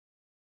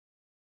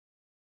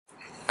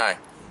Hi.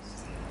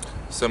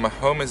 So my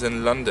home is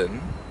in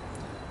London,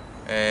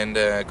 and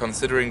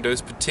considering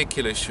those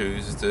particular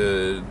shoes,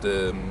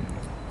 the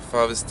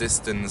farthest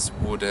distance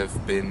would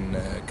have been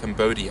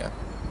Cambodia.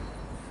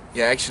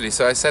 Yeah, actually,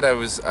 so I said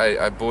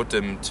I bought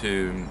them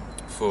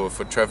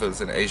for travels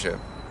in Asia,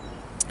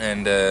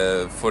 and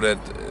for that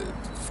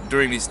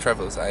during these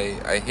travels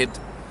I hid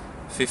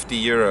 50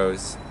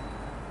 euros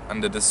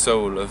under the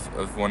sole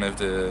of one of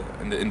the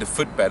in the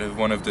footbed of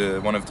one of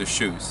the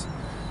shoes.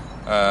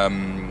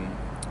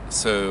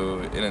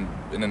 So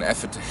in an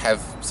effort to have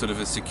sort of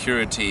a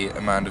security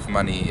amount of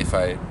money if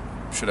I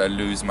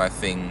lose my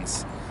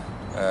things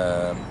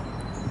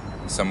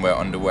somewhere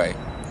on the way.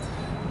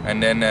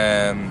 And then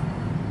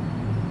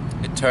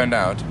it turned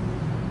out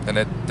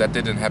that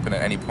didn't happen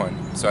at any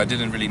point. So I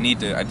didn't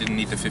need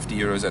the 50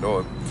 euros at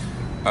all.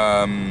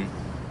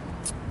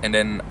 And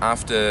then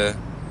after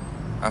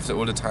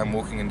all the time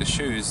walking in the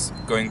shoes,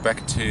 going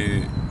back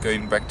to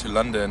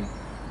London,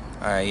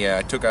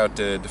 I took out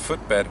the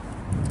footbed,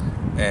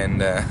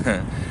 and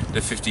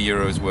the 50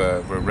 euros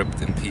were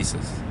ripped in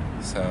pieces.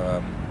 So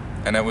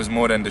and that was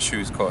more than the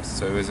shoes cost.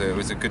 So it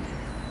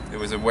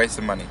was a waste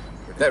of money.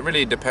 That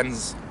really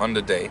depends on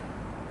the day.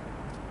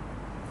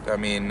 I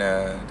mean,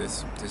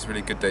 there's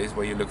really good days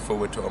where you look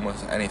forward to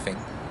almost anything.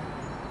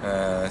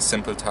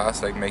 Simple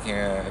tasks like making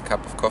a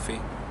cup of coffee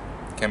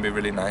can be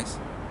really nice.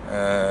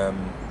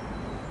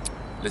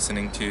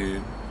 Listening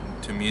to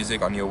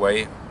music on your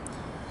way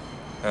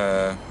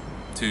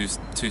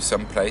to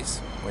some place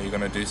where you're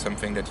gonna do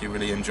something that you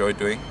really enjoy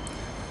doing.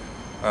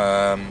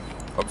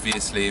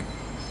 Obviously,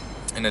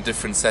 in a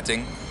different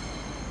setting,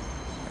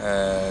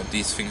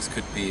 these things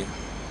could be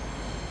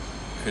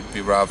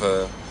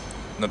rather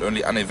not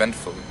only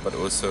uneventful but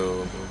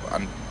also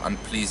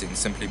unpleasing,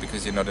 simply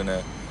because you're not in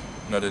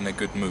a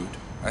good mood.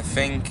 I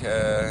think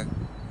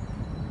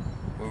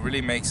what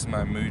really makes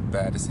my mood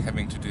bad is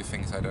having to do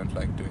things I don't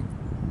like doing.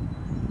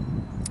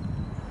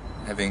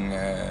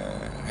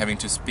 Having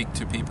to speak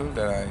to people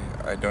that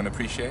I don't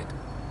appreciate,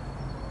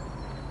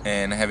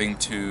 and having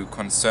to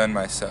concern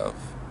myself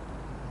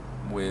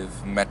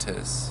with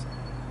matters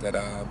that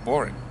are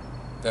boring.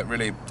 That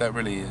really,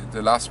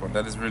 the last one.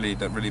 That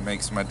really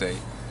makes my day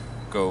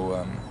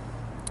go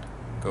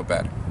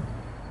bad.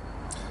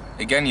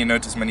 Again, you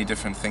notice many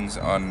different things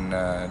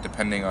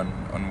depending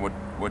on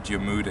what your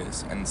mood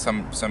is, and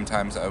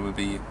sometimes I will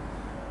be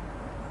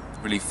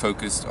really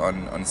focused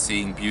on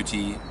seeing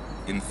beauty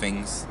in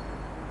things.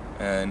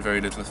 In very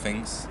little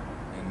things,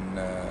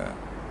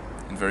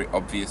 in very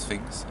obvious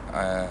things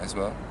as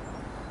well.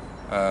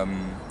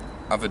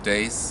 Other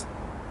days,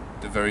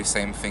 the very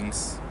same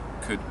things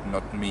could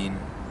not mean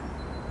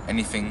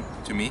anything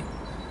to me.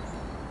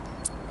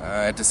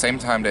 At the same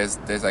time, there's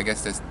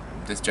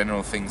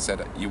general things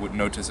that you would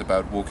notice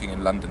about walking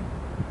in London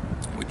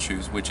with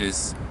shoes, which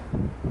is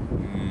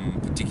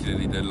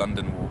particularly the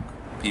London walk.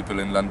 People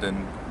in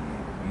London,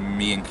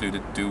 me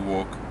included, do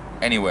walk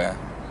anywhere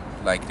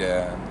like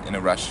they're in a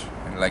rush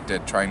and like they're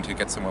trying to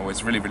get somewhere where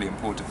it's really, really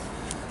important.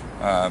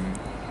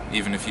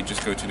 Even if you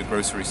just go to the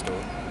grocery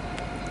store.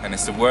 And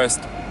it's the worst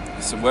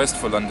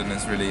for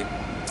Londoners really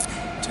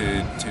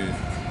to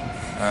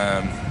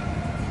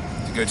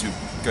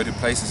go to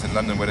places in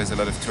London where there's a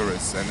lot of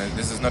tourists. And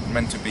this is not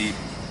meant to be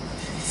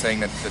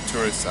saying that the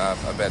tourists are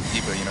bad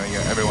people. You know,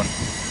 everyone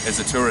is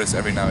a tourist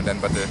every now and then.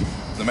 But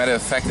the matter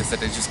of fact is that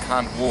they just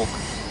can't walk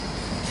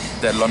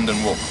their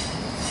London walk,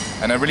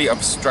 and it really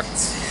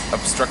obstructs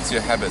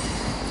your habit.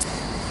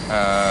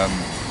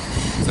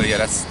 So yeah,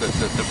 that's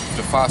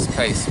the fast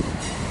pace.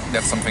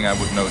 That's something I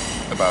would note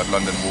about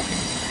London walking.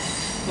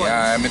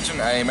 Yeah,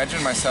 I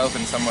imagine myself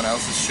in someone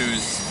else's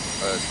shoes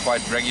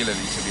quite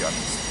regularly, to be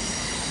honest.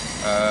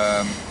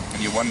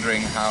 And you're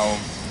wondering how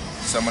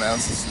someone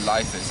else's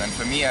life is. And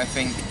for me, I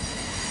think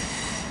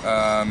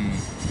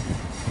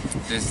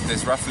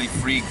there's roughly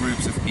 3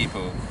 groups of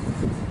people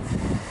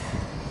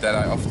that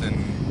I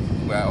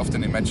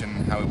often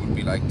imagine how it would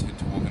be like to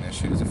walk in their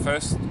shoes. The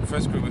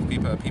first group of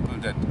people are people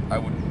that I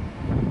would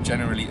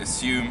generally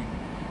assume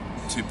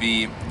to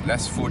be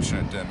less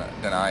fortunate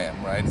than I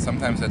am, right?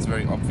 Sometimes that's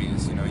very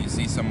obvious. You know, you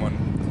see someone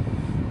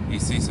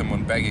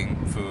begging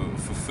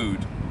for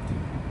food,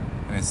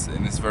 and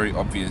it's very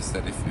obvious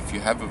that if you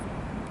have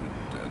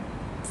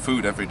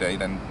food every day,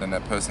 then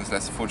that person's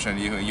less fortunate.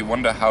 You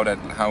wonder how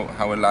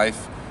a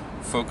life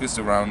focused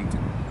around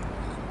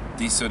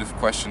these sort of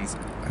questions,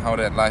 how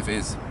that life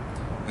is.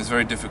 It's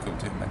very difficult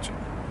to imagine.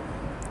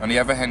 On the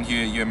other hand,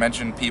 you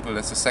imagine people,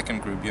 that's the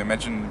second group, you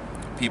imagine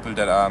people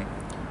that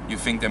you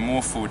think they're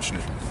more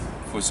fortunate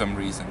for some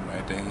reason,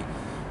 right?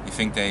 You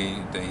think they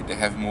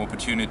have more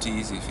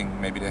opportunities, you think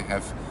maybe they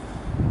have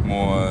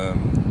more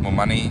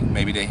money,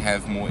 maybe they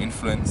have more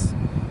influence,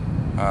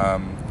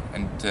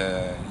 and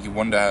you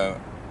wonder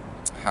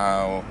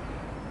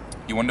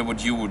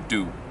what you would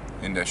do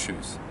in their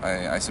shoes.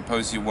 I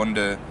suppose you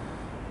wonder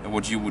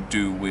what you would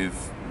do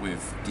with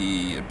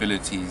the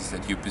abilities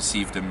that you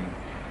perceive them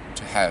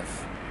to have,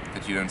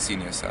 that you don't see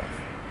in yourself.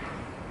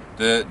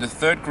 The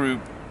third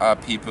group are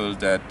people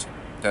that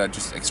that are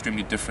just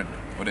extremely different,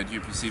 or that you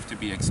perceive to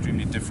be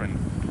extremely different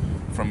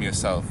from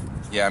yourself.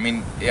 Yeah, I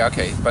mean, yeah,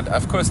 okay, but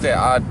of course there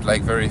are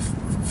like very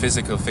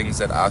physical things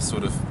that are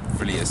sort of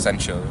really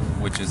essential,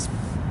 which is,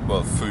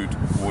 well, food,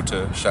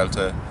 water,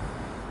 shelter.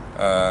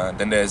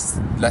 Then there's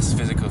less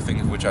physical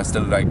things which are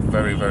still like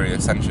very, very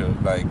essential,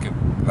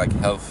 like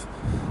health,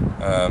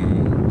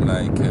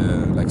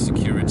 like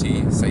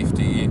security,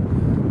 safety,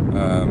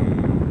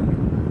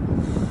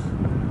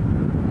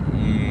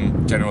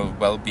 general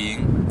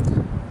well-being.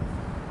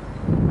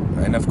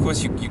 And of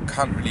course, you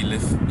can't really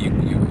live.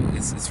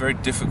 It's very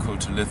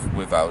difficult to live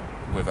without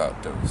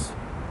those,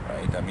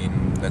 right? I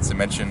mean, let's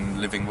imagine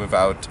living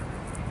without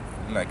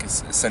like a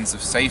sense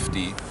of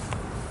safety,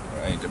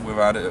 right?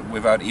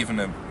 Without even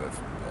a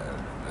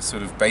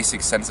sort of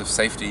basic sense of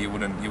safety, you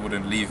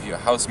wouldn't leave your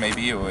house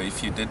maybe, or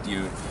if you did,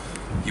 you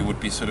would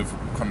be sort of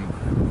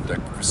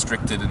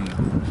restricted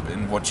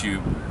in what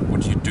you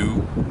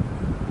do.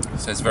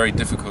 So it's very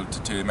difficult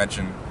to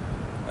imagine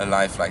a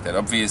life like that.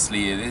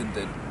 Obviously,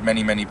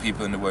 many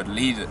people in the world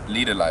lead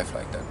a life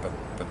like that, but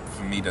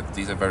for me,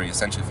 these are very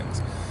essential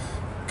things.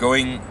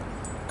 Going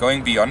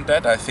beyond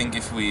that, I think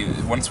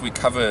once we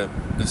cover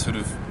the sort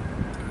of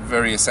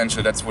very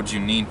essential, that's what you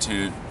need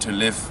to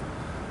live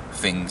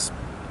things.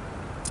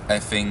 I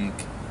think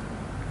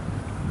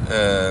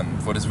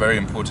what is very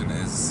important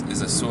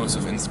is a source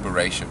of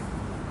inspiration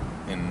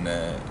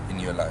in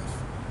your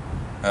life.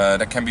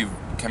 That can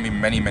be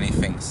many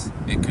things.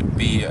 It could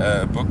be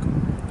a book.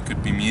 It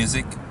could be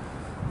music,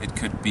 it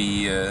could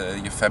be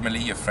your family,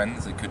 your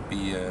friends, it could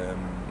be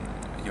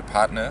your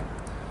partner,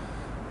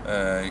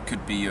 it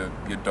could be your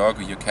dog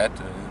or your cat,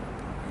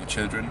 your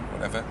children,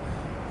 whatever.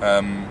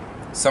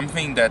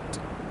 Something that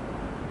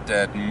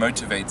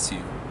motivates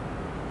you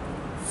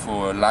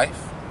for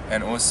life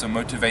and also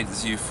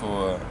motivates you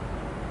for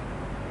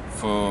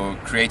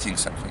creating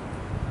something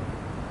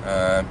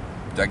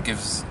that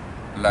gives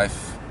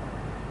life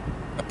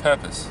a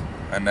purpose,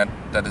 and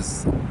that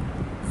is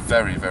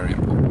very, very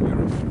important.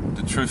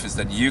 The truth is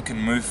that you can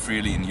move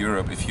freely in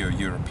Europe if you're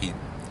European,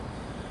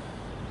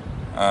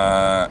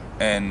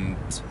 and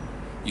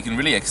you can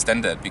really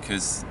extend that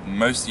because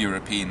most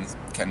Europeans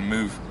can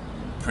move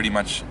pretty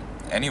much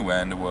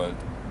anywhere in the world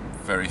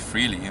very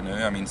freely. You know,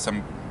 I mean,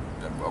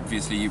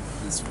 obviously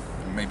it's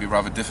maybe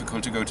rather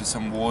difficult to go to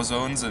some war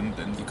zones, and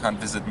you can't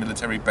visit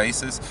military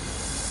bases,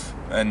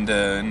 and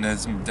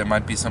there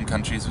might be some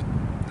countries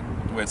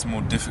where it's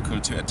more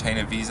difficult to attain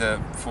a visa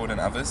for than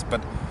others,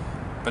 but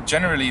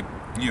generally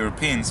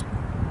Europeans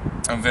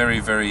are very,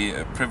 very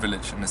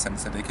privileged in the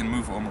sense that they can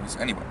move almost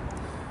anywhere.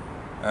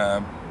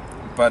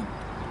 But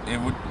it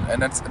would,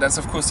 and that's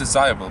of course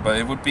desirable, but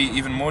it would be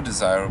even more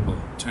desirable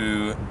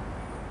to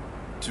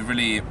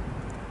really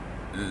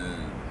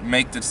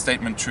make the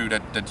statement true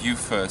that you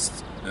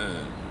first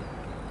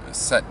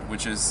said,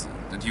 which is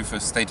that you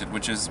first stated,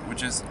 which is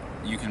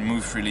you can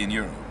move freely in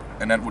Europe,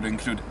 and that would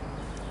include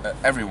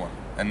everyone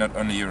and not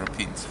only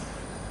Europeans.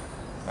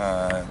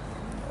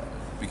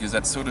 Because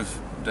that sort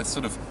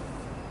of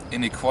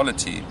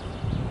inequality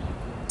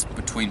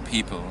between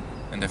people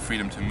and their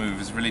freedom to move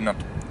is really not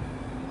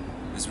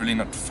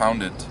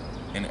founded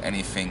in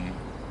anything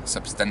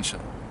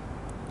substantial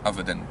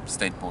other than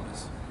state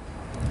borders.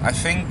 I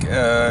think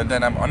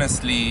that I'm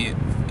honestly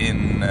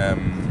in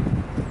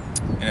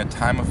a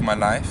time of my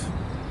life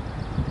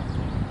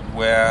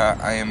where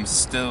I am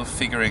still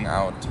figuring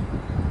out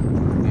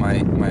my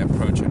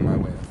approach and my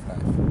way of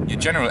life. Your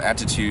general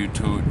attitude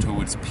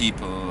towards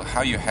people,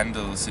 how you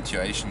handle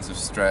situations of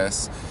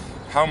stress,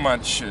 how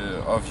much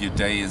of your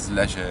day is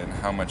leisure and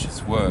how much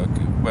is work,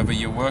 whether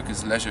your work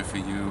is leisure for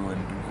you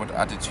and what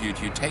attitude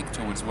you take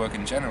towards work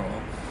in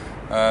general,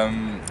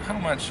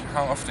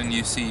 how often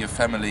you see your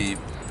family,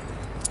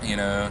 you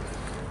know,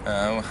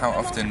 how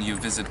often you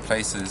visit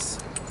places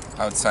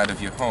outside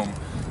of your home,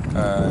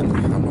 and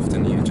how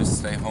often you just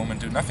stay home and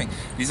do nothing.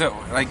 This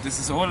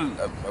is all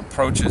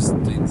approaches.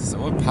 This is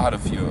all part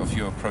of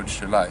your approach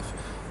to life,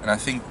 and I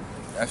think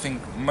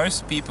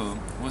most people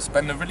will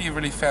spend a really,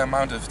 really fair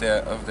amount of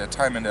their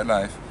time in their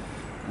life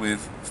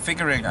with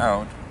figuring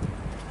out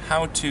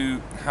how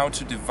to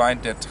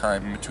divide their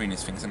time between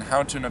these things, and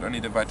how to not only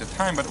divide their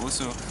time but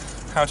also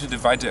how to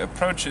divide their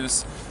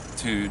approaches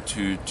to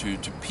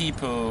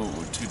people,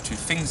 to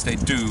things they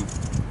do,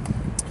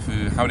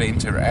 how they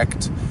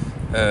interact,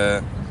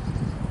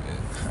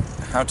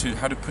 how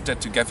to put that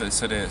together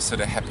so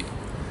they're happy.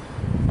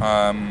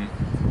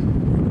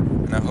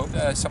 And I hope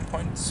that at some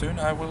point soon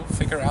I will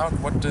figure out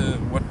what the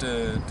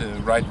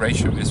right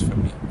ratio is for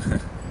me.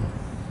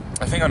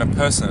 I think on a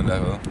personal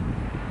level,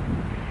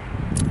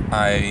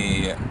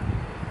 I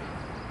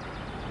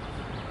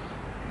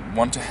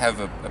want to have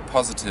a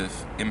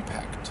positive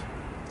impact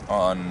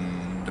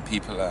on the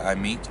people I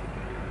meet,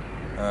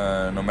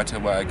 no matter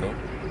where I go.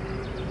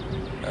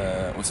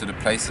 Also the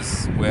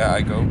places where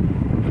I go,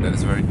 but that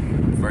is very,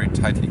 very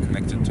tightly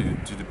connected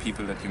to the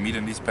people that you meet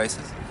in these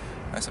places,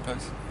 I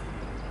suppose.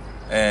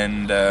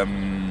 And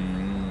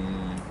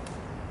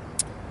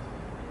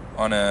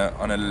on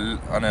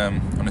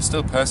a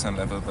still personal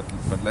level,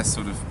 but less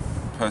sort of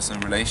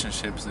interpersonal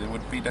relationships, it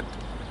would be that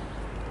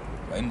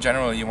in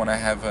general you want to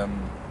have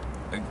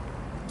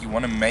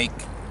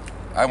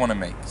I want to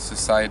make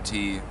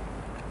society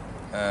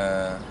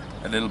a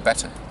little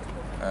better.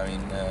 I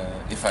mean,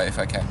 if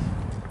I can.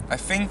 I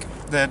think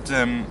that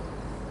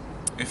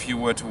if you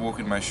were to walk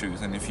in my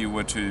shoes and if you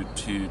were to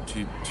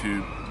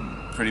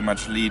pretty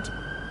much lead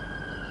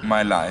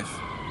my life,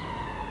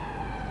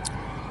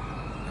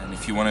 and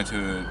if you wanted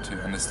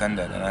to understand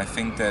that, and I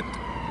think that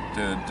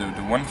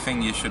the one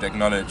thing you should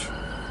acknowledge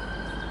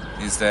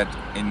is that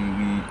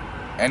in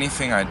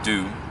anything I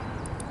do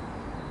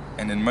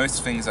and in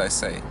most things I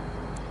say,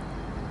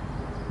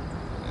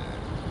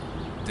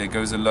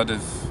 there's a lot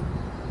of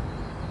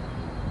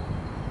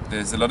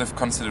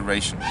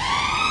consideration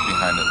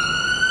behind it,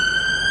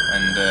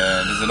 and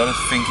there's a lot of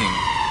thinking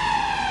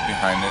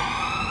behind it,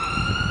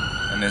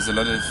 and there's a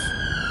lot of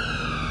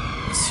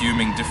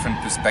assuming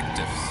different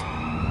perspectives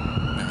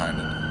behind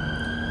it,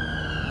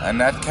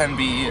 and that can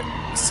be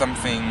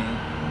something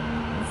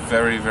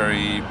very,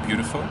 very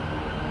beautiful.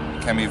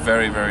 It can be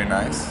very, very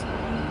nice,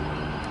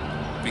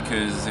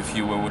 because if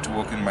you were to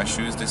walk in my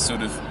shoes, this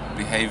sort of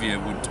behavior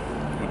would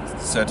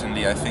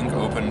certainly, I think,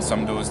 open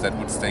some doors that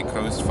would stay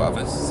closed for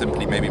others,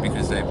 simply maybe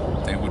because they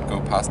would go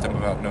past them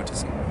without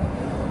noticing.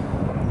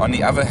 On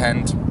the other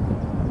hand,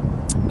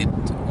 it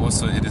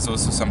is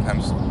also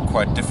sometimes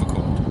quite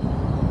difficult,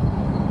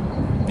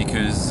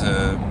 because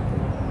it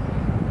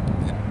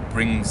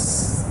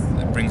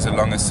brings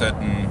along a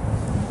certain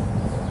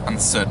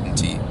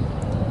uncertainty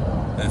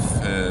of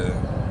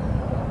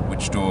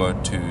which door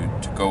to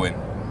go in,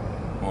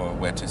 or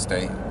where to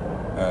stay,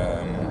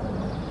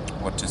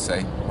 what to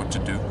say, what to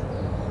do.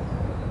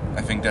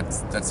 I think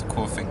that's a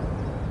core thing.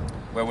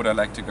 Where would I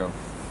like to go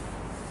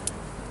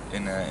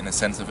in a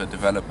sense of a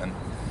development?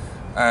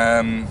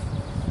 I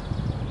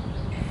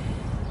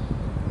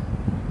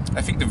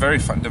think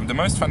the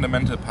most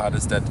fundamental part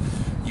is that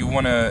you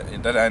wanna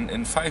that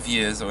in 5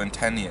 years or in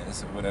 10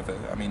 years or whatever.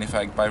 I mean, if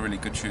I buy really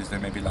good shoes, they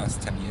maybe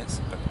last 10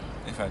 years, but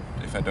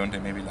if I don't, they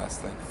maybe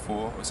last like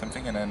 4 or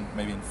something. And then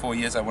maybe in 4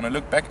 years, I want to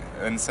look back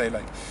and say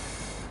like,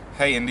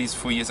 hey, in these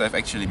 4 years, I've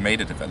actually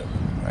made a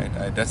development.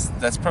 Right?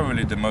 That's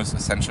probably the most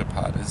essential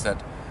part, is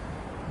that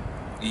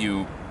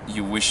you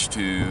wish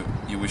to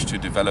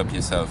develop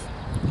yourself.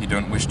 You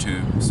don't wish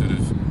to sort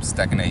of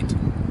stagnate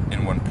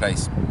in one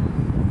place.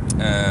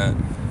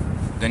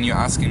 Then you're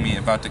asking me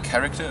about the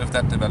character of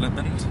that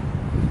development.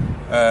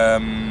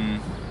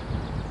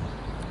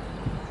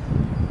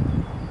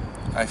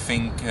 I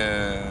think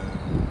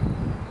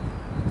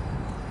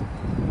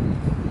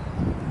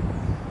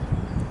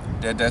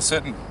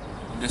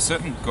there's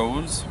certain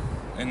goals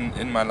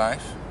in my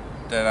life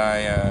that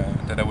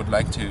I would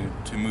like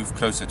to move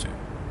closer to.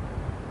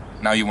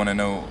 Now you want to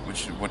know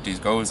what these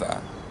goals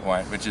are,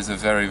 right? Which is a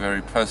very,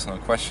 very personal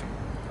question,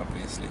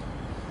 obviously.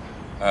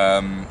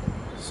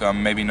 So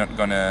I'm maybe not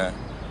gonna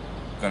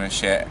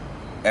share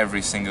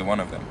every single one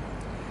of them.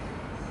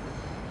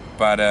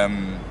 But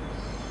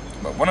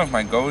one of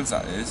my goals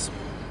is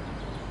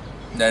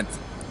that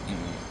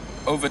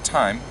over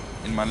time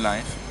in my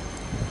life,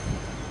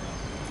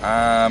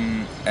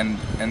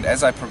 and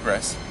as I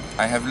progress,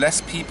 I have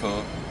less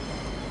people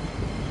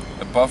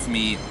above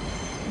me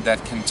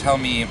that can tell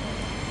me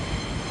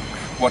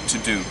what to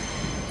do,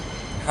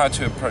 how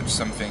to approach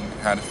something,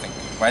 how to think.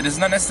 Right? It's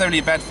not necessarily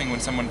a bad thing when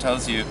someone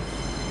tells you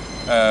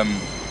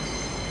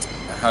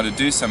how to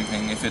do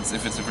something, if it's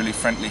a really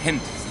friendly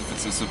hint, if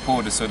it's a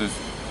support, a sort of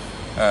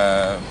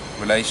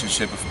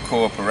relationship of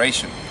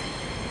cooperation.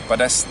 But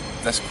that's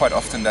quite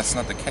often that's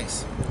not the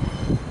case.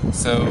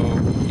 So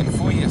in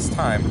 4 years'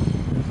 time,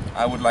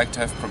 I would like to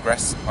have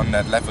progressed on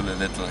that level a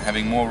little,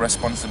 having more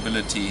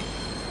responsibility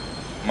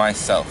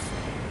myself,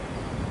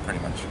 pretty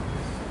much.